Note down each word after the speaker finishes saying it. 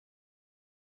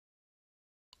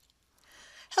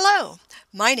Hello,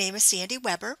 my name is Sandy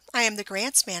Weber. I am the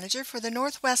Grants Manager for the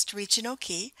Northwest Regional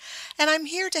Key, and I'm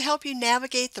here to help you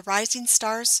navigate the Rising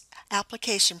Stars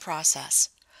application process.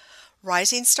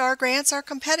 Rising Star grants are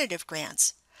competitive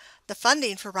grants. The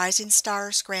funding for Rising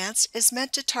Stars grants is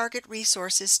meant to target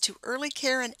resources to early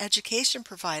care and education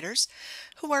providers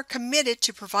who are committed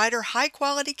to provider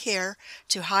high-quality care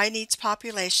to high-needs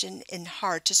population in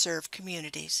hard-to-serve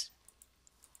communities.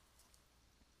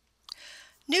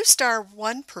 New Star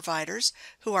 1 providers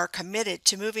who are committed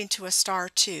to moving to a Star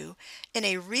 2 in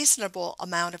a reasonable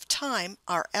amount of time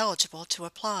are eligible to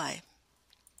apply.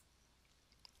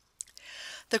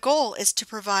 The goal is to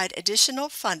provide additional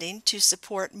funding to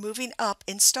support moving up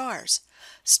in stars.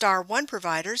 Star 1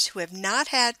 providers who have not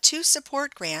had 2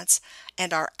 support grants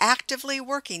and are actively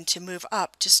working to move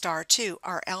up to Star 2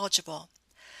 are eligible.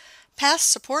 Past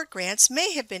support grants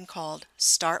may have been called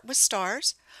Start with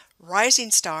Stars,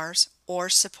 Rising Stars, or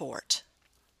Support.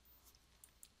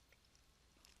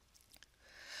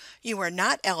 You are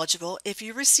not eligible if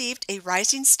you received a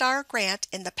Rising Star grant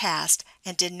in the past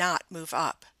and did not move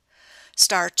up.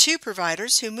 Star 2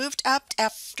 providers who moved up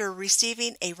after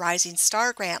receiving a Rising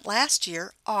Star grant last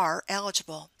year are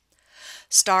eligible.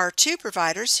 Star 2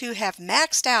 providers who have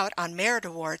maxed out on merit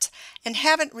awards and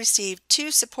haven't received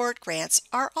 2 support grants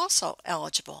are also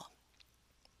eligible.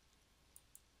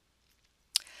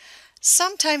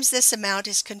 Sometimes this amount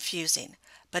is confusing,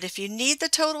 but if you need the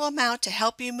total amount to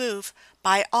help you move,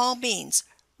 by all means,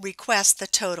 request the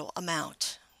total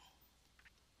amount.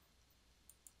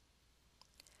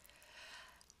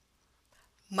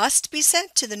 Must be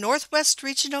sent to the Northwest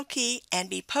Regional Key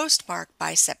and be postmarked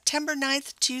by September 9,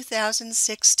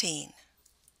 2016.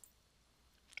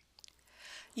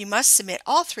 You must submit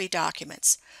all 3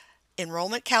 documents.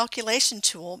 Enrollment calculation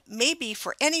tool may be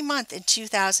for any month in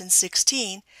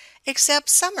 2016 except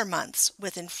summer months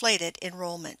with inflated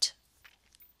enrollment.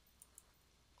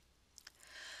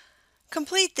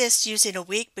 Complete this using a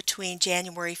week between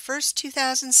January 1,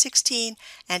 2016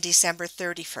 and December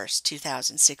 31,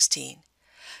 2016.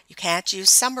 You can't use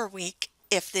summer week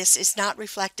if this is not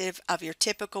reflective of your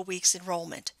typical week's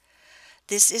enrollment.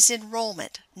 This is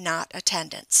enrollment, not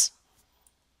attendance.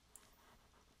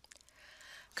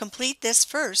 Complete this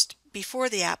first before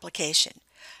the application.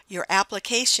 Your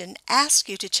application asks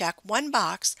you to check one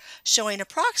box showing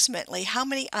approximately how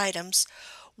many items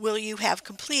will you have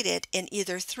completed in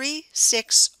either 3,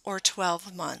 6, or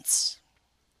 12 months.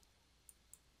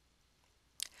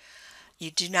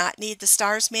 You do not need the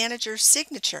STARS Manager's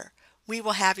signature. We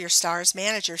will have your STARS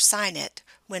Manager sign it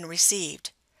when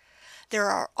received. There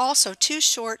are also 2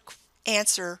 short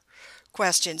answer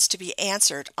questions to be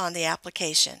answered on the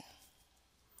application.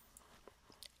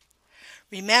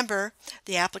 Remember,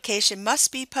 the application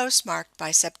must be postmarked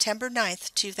by September 9,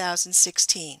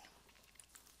 2016.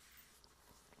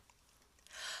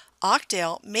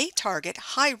 Oakdale may target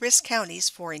high-risk counties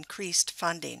for increased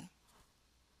funding.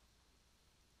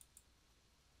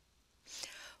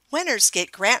 Winners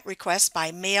get grant requests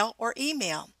by mail or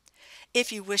email.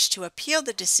 If you wish to appeal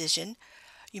the decision,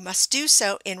 you must do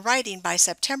so in writing by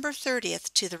September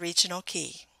 30th to the Regional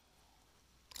Key.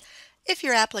 If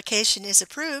your application is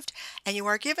approved and you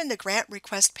are given the grant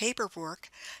request paperwork,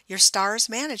 your STARS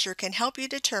Manager can help you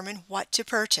determine what to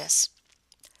purchase.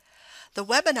 The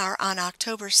webinar on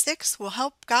October 6th will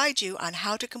help guide you on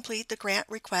how to complete the grant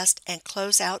request and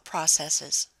closeout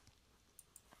processes.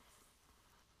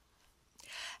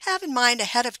 Have in mind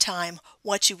ahead of time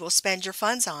what you will spend your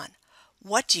funds on.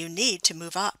 What do you need to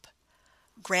move up?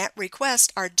 Grant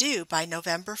requests are due by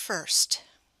November 1st.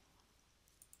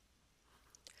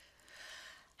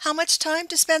 How much time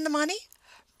to spend the money?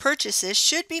 Purchases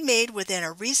should be made within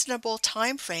a reasonable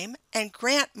time frame and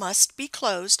grant must be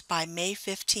closed by May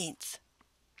 15th.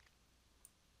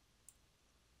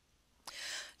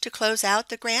 To close out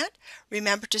the grant,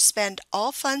 remember to spend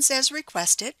all funds as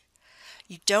requested.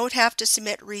 You don't have to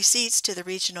submit receipts to the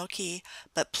Regional Key,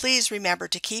 but please remember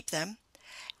to keep them.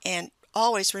 And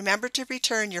always remember to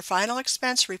return your final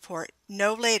expense report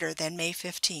no later than May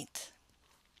 15th.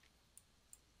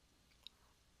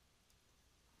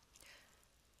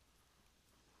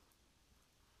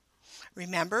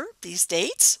 Remember these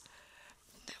dates?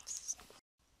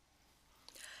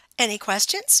 Any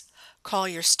questions? Call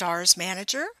your STARS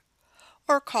Manager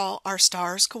or call our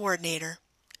STARS Coordinator.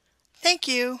 Thank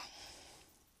you.